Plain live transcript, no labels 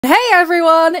Hey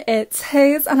everyone, it's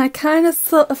Hayes, and I kind of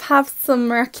sort of have some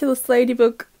Miraculous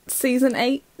Ladybug Season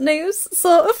 8 news, it's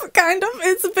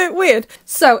a bit weird.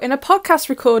 So, in a podcast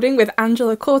recording with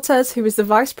Angela Cortez, who is the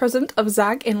Vice President of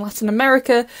ZAG in Latin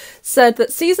America, said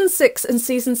that Season 6 and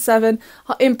Season 7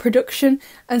 are in production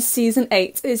and Season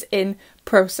 8 is in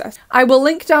process. I will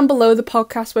link down below the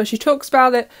podcast where she talks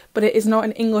about it, but it is not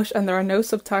in English and there are no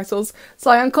subtitles, so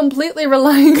I am completely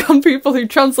relying on people who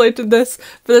translated this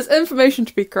for this information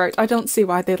to be correct. I don't see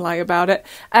why they'd lie about it.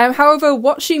 However,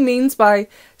 what she means by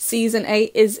Season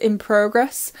 8 is in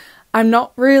progress, I'm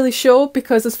not really sure,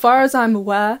 because as far as I'm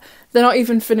aware, they're not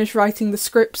even finished writing the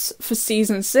scripts for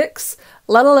Season 6,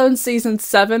 let alone Season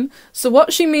 7, so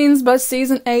what she means by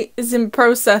Season 8 is in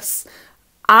process,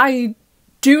 I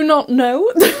do not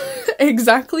know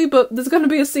exactly, but there's going to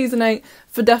be a Season 8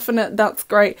 for definite. That's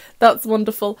great. That's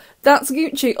wonderful. That's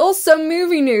Gucci. Also,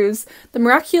 movie news. The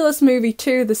Miraculous movie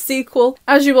 2, the sequel,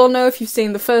 as you all know if you've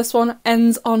seen the first one,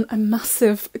 ends on a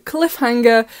massive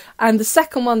cliffhanger, and the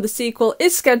second one, the sequel,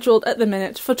 is scheduled at the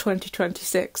minute for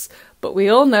 2026. But we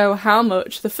all know how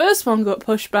much the first one got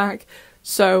pushed back,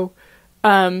 so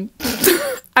I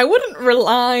wouldn't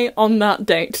rely on that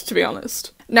date, to be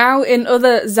honest. Now, in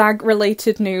other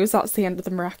ZAG-related news, that's the end of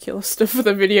the Miraculous stuff for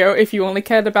the video, if you only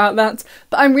cared about that,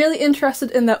 but I'm really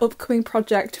interested in their upcoming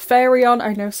project, Fairyon.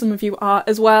 I know some of you are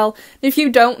as well. If you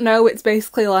don't know, it's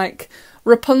basically like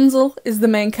Rapunzel is the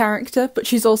main character, but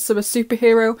she's also a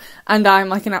superhero, and I'm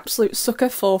like an absolute sucker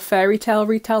for fairy tale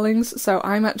retellings, so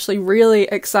I'm actually really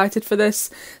excited for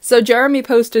this. So Jeremy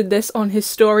posted this on his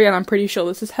story, and I'm pretty sure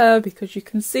this is her because you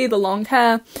can see the long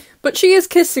hair, but she is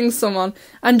kissing someone,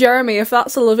 and Jeremy, if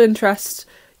that's a love interest,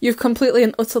 you've completely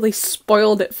and utterly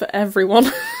spoiled it for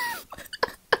everyone.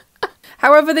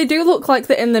 However, they do look like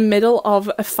they're in the middle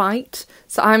of a fight,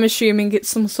 so I'm assuming it's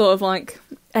some sort of like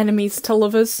enemies to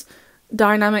lovers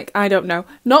dynamic, I don't know.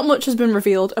 Not much has been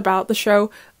revealed about the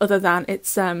show other than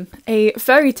it's a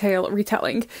fairy tale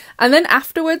retelling. And then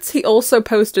afterwards he also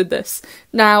posted this.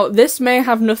 Now this may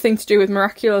have nothing to do with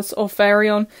Miraculous or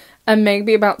Fairyon and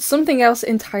maybe about something else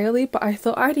entirely, but I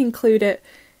thought I'd include it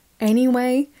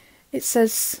anyway. It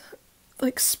says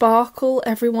like sparkle,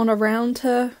 everyone around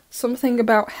her, something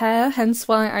about hair, hence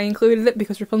why I included it,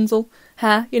 because Rapunzel,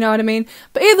 hair, you know what I mean?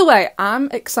 But either way, I'm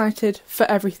excited for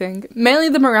everything. Mainly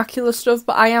the Miraculous stuff,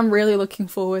 but I am really looking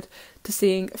forward to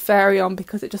seeing Fairyon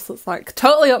because it just looks like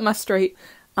totally up my street.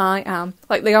 I am.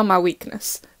 Like, they are my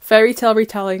weakness. Fairy tale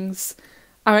retellings.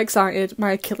 I'm excited,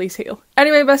 my Achilles heel.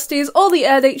 Anyway, besties, all the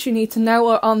air dates you need to know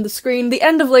are on the screen. The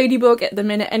end of Ladybug, at the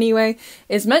minute anyway,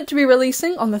 is meant to be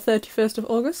releasing on the 31st of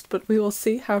August, but we will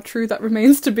see how true that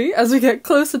remains to be as we get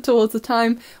closer towards the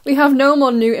time. We have no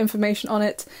more new information on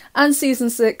it, and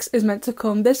Season 6 is meant to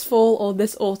come this fall or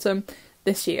this autumn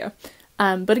this year.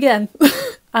 But again,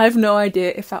 I have no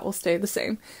idea if that will stay the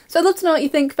same. So I'd love to know what you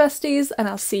think, besties, and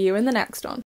I'll see you in the next one.